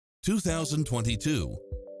2022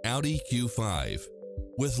 Audi Q5.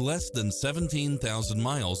 With less than 17,000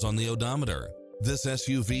 miles on the odometer, this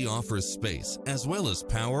SUV offers space as well as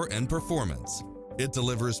power and performance. It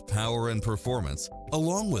delivers power and performance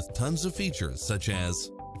along with tons of features such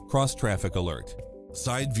as cross-traffic alert,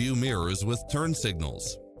 side view mirrors with turn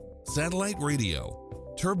signals, satellite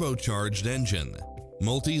radio, turbocharged engine,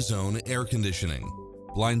 multi-zone air conditioning,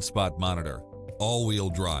 blind spot monitor,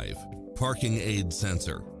 all-wheel drive, parking aid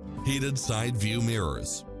sensor, heated side view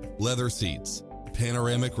mirrors, leather seats,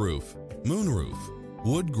 panoramic roof, moonroof,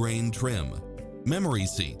 wood grain trim, memory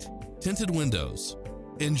seat, tinted windows.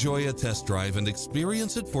 Enjoy a test drive and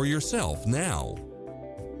experience it for yourself now.